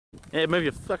Yeah, move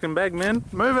your fucking bag, man.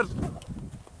 Move it.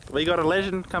 We got a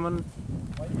legend coming.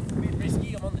 Wait, it's a bit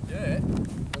risky. I'm on the dirt.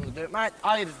 On the dirt, mate.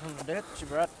 I'll eat it on the dirt. Should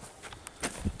be right.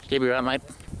 Keep it right, mate.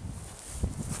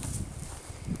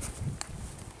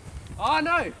 Oh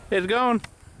no! It's going.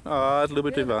 Oh, it's a little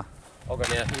bit too far. I'll go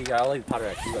now. Here you go. I'll leave the putter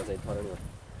out. You guys need the putter anyway.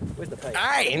 Where's the pig?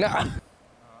 Hey, no.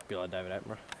 Be like David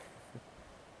Attenborough.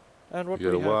 And what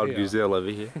You got a wild gazelle over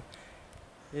here.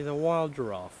 He's a wild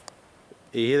giraffe.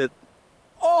 He hit it.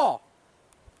 Oh!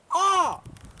 Oh!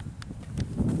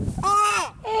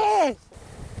 Oh! Yes!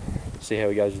 See how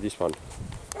he goes with this one.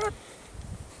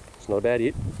 It's not about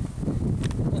it.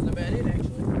 Wasn't about it,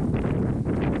 actually.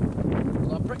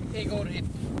 Well, I'm pretty eager to hit.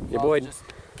 Yeah, boy. Just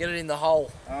get it in the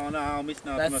hole. Oh no, I'll miss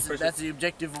no. That's the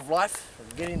objective of life.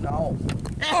 Get in the hole.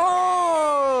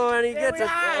 Oh, and he There gets we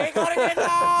it. are. He got it in the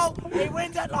hole. He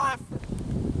wins at life.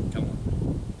 Come on.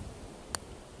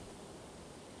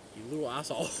 You little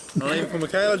asshole. Not even for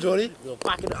Michaela, Geordie. Little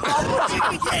fucking. Oh, push it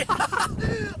again.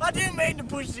 I didn't mean to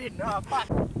push it. Oh, fuck.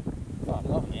 Oh, I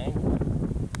love the angle.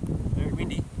 Very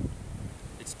windy.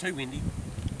 It's too windy.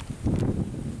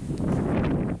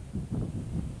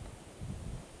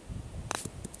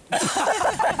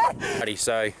 Alrighty,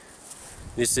 so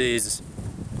this is,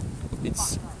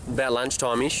 it's about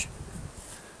lunchtime-ish.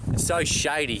 It's so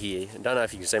shady here. I don't know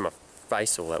if you can see my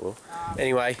face all that well.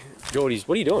 Anyway, Geordie's,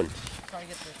 what are you doing? Trying to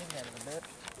get the thing out of the dirt.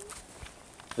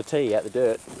 The tea out the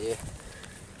dirt. Yeah.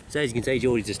 So as you can see,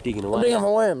 Geordie's just digging away. I'm digging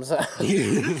for worms.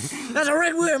 That's a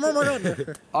red worm. Oh my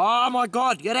god. Oh my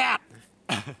god, get out.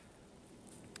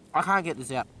 I can't get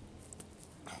this out.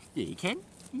 Yeah, you can.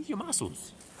 Use your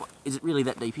muscles. What, is it really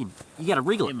that deep in? You gotta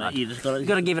wriggle it, mate. You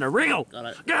gotta give it a wriggle. Got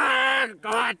it.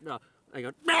 God. No. There you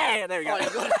go. There we go.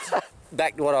 Oh,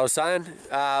 back to what I was saying.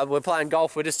 We're playing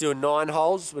golf. We're just doing 9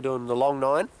 holes. We're doing the long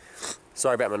 9.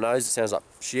 Sorry about my nose. It sounds like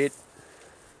shit.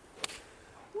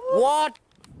 What?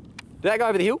 Did that go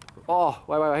over the hill? Oh,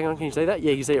 wait, hang on. Can you see that? Yeah,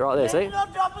 you can see it right there. See?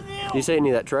 On top of the hill. Do you see it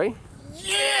near that tree?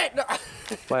 Yeah. No.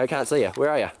 Wait, I can't see you. Where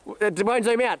are you? It won't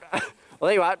zoom out. Well,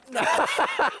 there you are.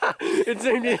 It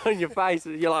zoomed in on your face.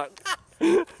 You're like...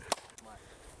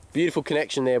 Beautiful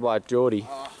connection there by Geordie.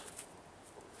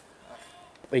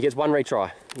 He gets 1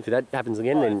 retry. If that happens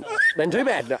again, then too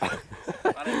bad. No. I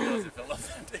didn't realise it fell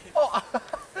off.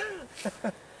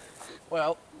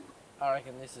 Well, I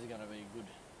reckon this is going to be good.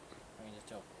 I can just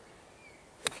tell.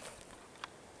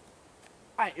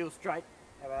 Hey, it was straight.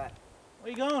 How about that?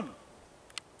 Where you going?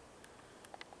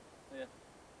 Yeah.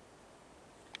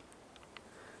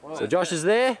 Well, So Josh is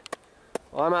there.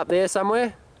 I'm up there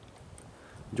somewhere.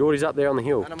 Geordie's up there on the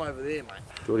hill. and I'm over there, mate.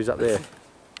 Geordie's up there.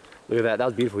 Look at that. That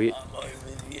was a beautiful hit. I'm over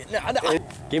there. No.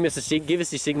 Give us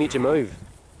your signature move.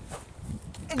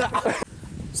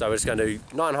 So we're just going to do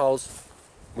 9 holes.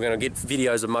 We're going to get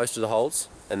videos of most of the holes,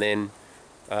 and then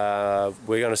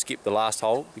we're going to skip the last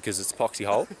hole because it's a poxy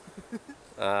hole.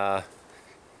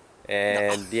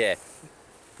 And yeah,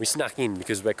 we snuck in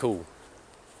because we're cool.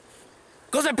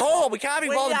 Because we're poor, we can't be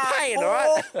bothered paying,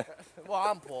 alright? Well,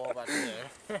 I'm poor, but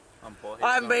yeah. I'm poor.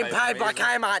 I haven't been paid by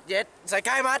Kmart yet. So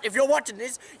Kmart, if you're watching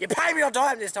this, you pay me on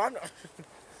time this time.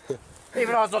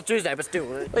 Even though it's not Tuesday, but still.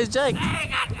 Where's Jake?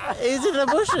 He's in the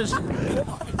bushes.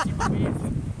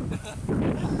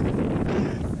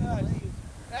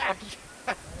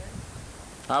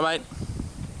 Hi, mate.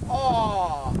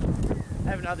 Oh,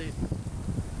 have another.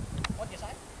 What do you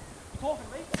say? You talking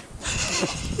to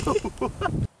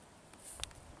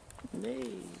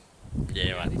me?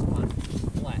 Yeah, mate. This one,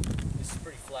 flat. This is a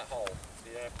pretty flat hole. So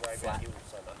you don't have to worry about hills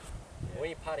so much. Yeah. When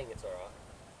you're putting, it's alright.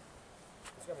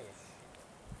 It's gonna be a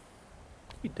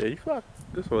You dirty fuck.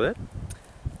 Just saw that.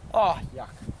 Oh, yuck.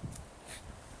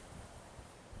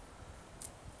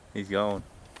 He's going.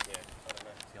 Yeah, I don't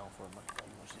know. He's going for a much.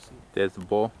 Watch this here. There's the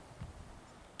ball.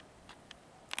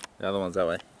 The other one's that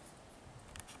way.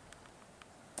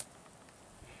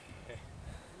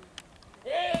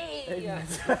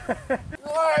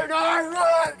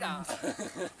 No!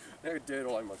 There are dirt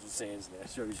all over my sands now,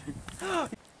 shows you.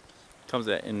 Comes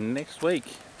out in next week.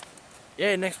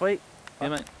 Yeah, next week. Yeah,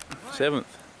 mate. 7th.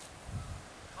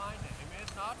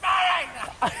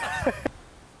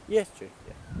 Yes, true.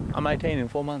 Yeah. I'm 18 in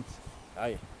 4 months. Oh,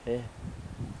 yeah. Yeah.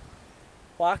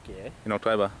 Fuck yeah. In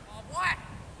October. Oh boy! I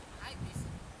hate this.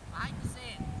 I hate the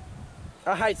sand.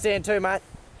 I hate sand too, mate.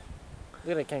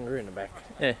 Look at that kangaroo in the back.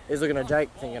 Yeah. He's looking at Jake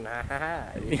thinking, ha ha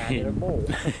ha, you can't hit a ball.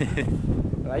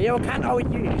 Like, yeah, well, can't I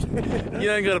with you? You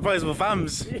don't got opposable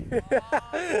thumbs. No! Yes!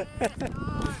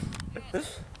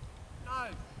 No!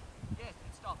 Yes,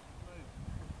 stop. Move.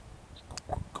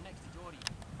 I'm next to Geordie.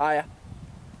 Oh, yeah.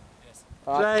 Yes.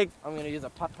 Alright, Jake. I'm going to use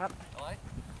a putt-putt. Alright?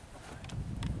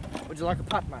 Would you like a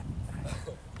putt, mate?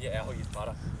 Yeah, I'll use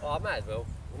butter. Oh, I may as well.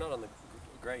 We're not on the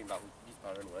green, but we'll use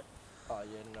butter anyway. Oh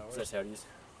yeah, no. So that's how it is.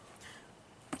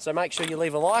 So make sure you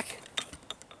leave a like.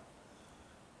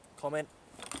 Comment.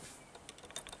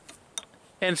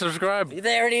 And subscribe.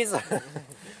 There it is.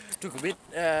 Took a bit.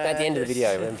 At the end of the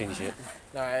video, we haven't finished yet.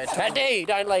 No, Andy,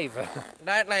 don't leave.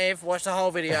 don't leave. Watch the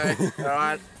whole video. All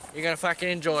right, you're gonna fucking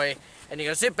enjoy, and you're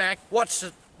gonna sit back, watch.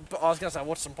 I was gonna say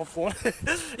watch some popcorn.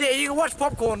 Yeah, you can watch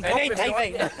popcorn. And eat if you TV.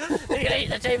 want. You can eat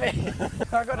the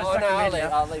TV. I got a Oh no,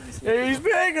 I'll leave this here. He's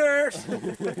bigger.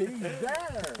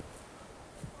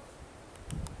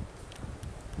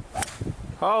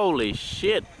 Holy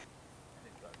shit.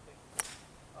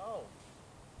 Oh.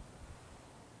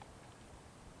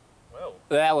 Well,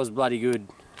 that was bloody good.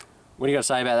 What do you got to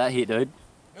say about that hit, dude?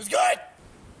 It was good.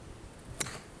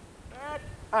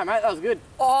 Hey mate, that was good.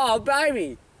 Oh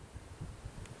baby!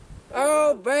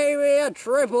 Oh baby, a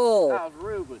triple! That was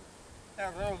real good.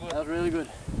 That was real good. That was really good.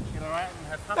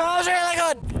 That was really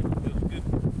good.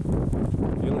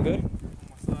 Feeling good?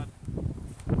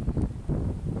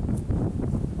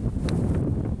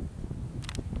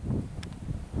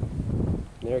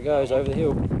 There it goes, over the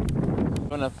hill.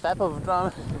 On a tap of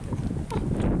time.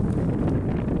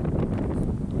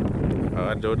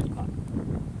 Alright, dude.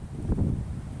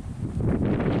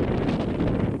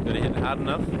 Did it hit hard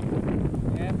enough?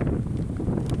 Yeah.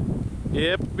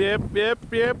 Yep.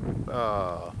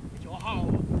 Oh. It's your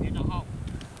hole in the hole.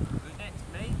 That's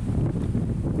me.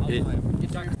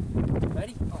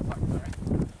 Ready? Oh fuck, sorry.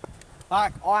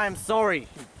 Fuck, I am sorry.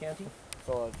 County?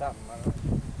 For that one, I don't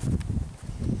know.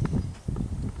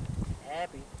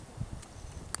 Happy.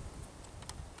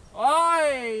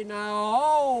 Oi, no,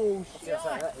 oh shit.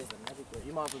 That is the magic word.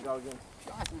 You might as well go again.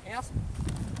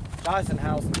 Dyson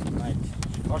House, mate.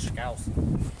 Gosh, House.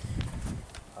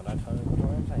 I don't know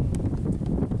what I'm saying.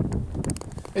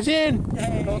 It's in!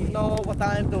 I don't know what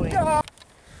I'm doing.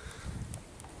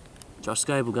 Josh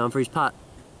Scoble going for his putt.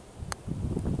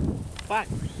 Fuck.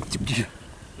 A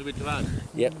little bit too hard.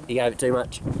 Yep, he gave it too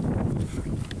much.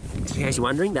 In case you're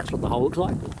wondering, that's what the hole looks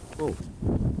like. Oh.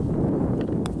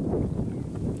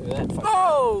 Look at that fucking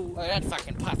Oh! That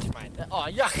fucking putt, mate. Oh,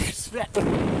 yuck. Spat.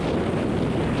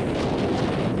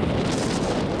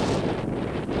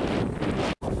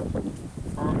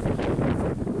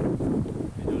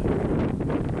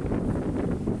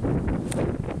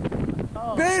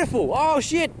 Beautiful! Oh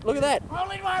shit! Look at that!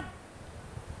 Only one!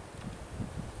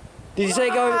 Did you see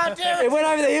it go? damn It went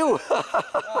over the hill!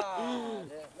 Oh,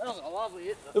 yeah. That was a lovely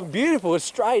hit. It was beautiful, it's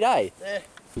straight, eh? Yeah. It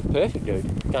was perfect, dude.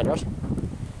 Come on, Josh.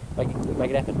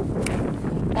 Make it happen.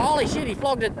 Holy shit, he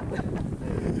flogged it!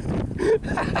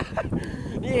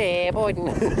 Yeah, Boyden.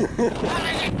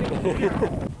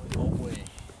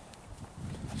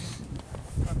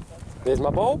 There's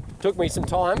my ball. Took me some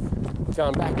time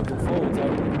going backwards and forwards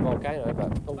over the volcano,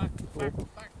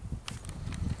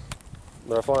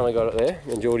 but I finally got it there,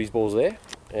 and Geordie's ball's there,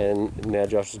 and now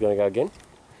Josh is going to go again.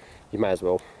 You may as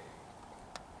well.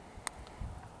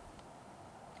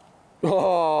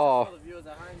 Oh,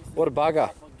 what a bugger.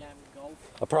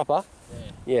 A proper?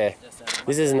 Yeah.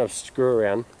 This isn't a screw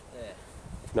around.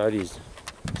 No, it is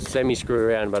semi screw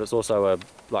around, but it's also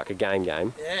like a game.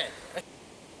 Yeah.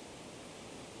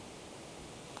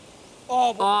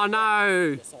 Oh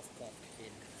no!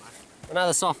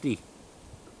 Another softie.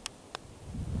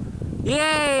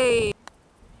 Yay!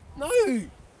 No!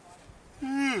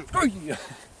 That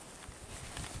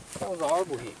was a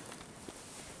horrible hit.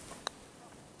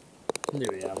 There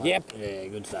we are. Yep. Yeah,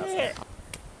 good stuff. Yeah.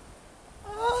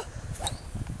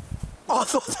 I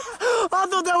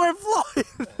thought that went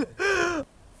flying.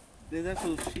 There's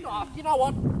actual shit. Oh, you know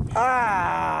what?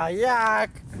 Ah, yuck.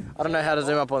 I don't know how to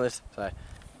zoom up on this, so.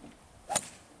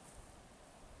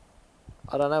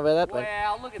 I don't know where that went.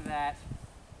 Wow, look at that.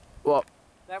 What?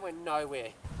 That went nowhere.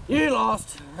 You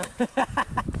lost.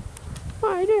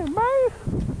 What are you doing, bro?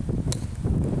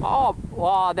 Oh,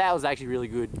 wow, that was actually really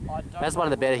good. That's one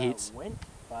of the better hits. Went,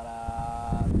 but,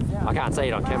 I can't see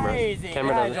it on camera. amazing.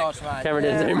 Camera Yeah, Josh, mate. camera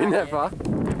didn't zoom in that far.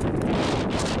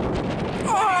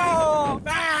 Oh!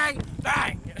 Bang!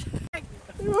 Bang!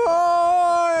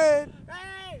 Oh!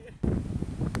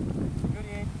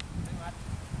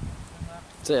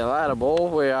 See you later, ball.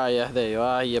 Where are you? There you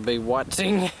are. You be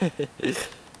watching. Yep, it's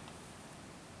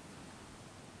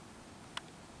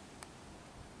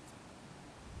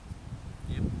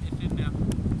in now.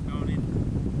 Going in.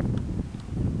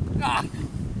 Ah!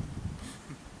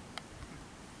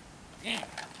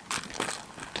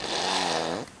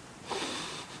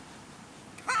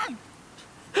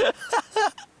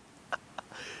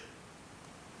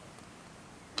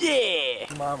 Yeah!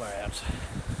 Mama out.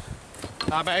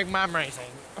 I beg mum racing.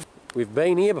 We've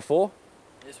been here before.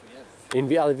 Yes, we have. In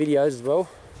the other videos as well.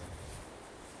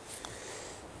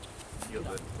 You're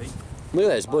the feet. Look at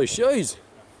those blue shoes.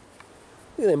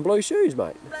 Look at them blue shoes,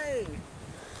 mate.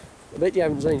 I bet you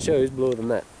haven't seen shoes bluer than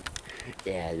that.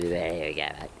 Yeah, there we go,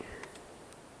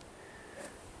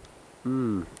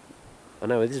 mate. I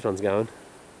know where this one's going.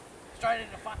 Straight in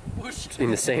the fucking bush.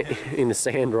 In the sand, in the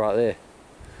sand right there.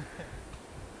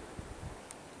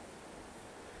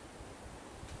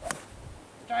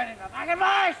 Straight in the fucking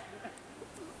bush.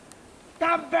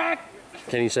 Come back.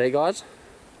 Can you see it, guys?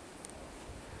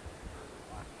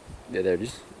 Yeah, there it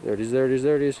is. There it is, there it is,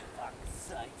 there it is. Fuck's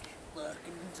sake.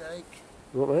 Fucking sake.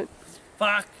 What, mate?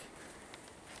 Fuck.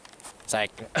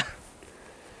 Sake.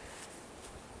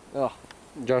 Oh.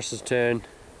 Josh's turn.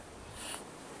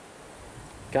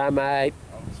 Come, mate.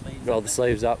 Roll the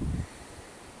sleeves up.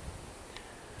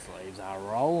 Sleeves are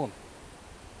rolling.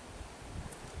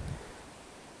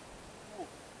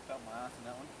 Felt my ass in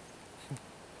that one.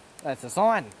 That's a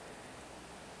sign.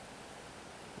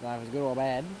 I don't know if it's good or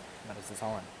bad, but it's a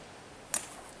sign.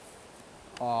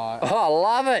 Oh, Oh,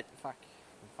 I love it. fuck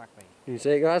me. Can you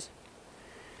see it, guys?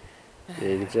 Yeah,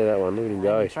 you can see that one. Look at him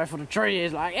go. Straight for the tree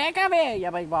is like, yeah, come here,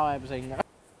 you big boy. What are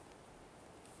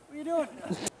you doing?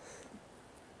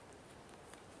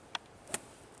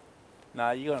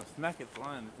 Nah, you gotta smack it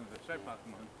flying. It's a straight past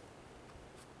mine.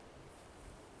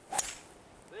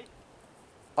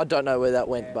 I don't know where that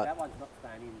went, Yeah, but that one's not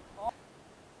staying in.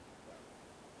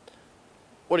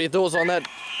 what are your thoughts on that?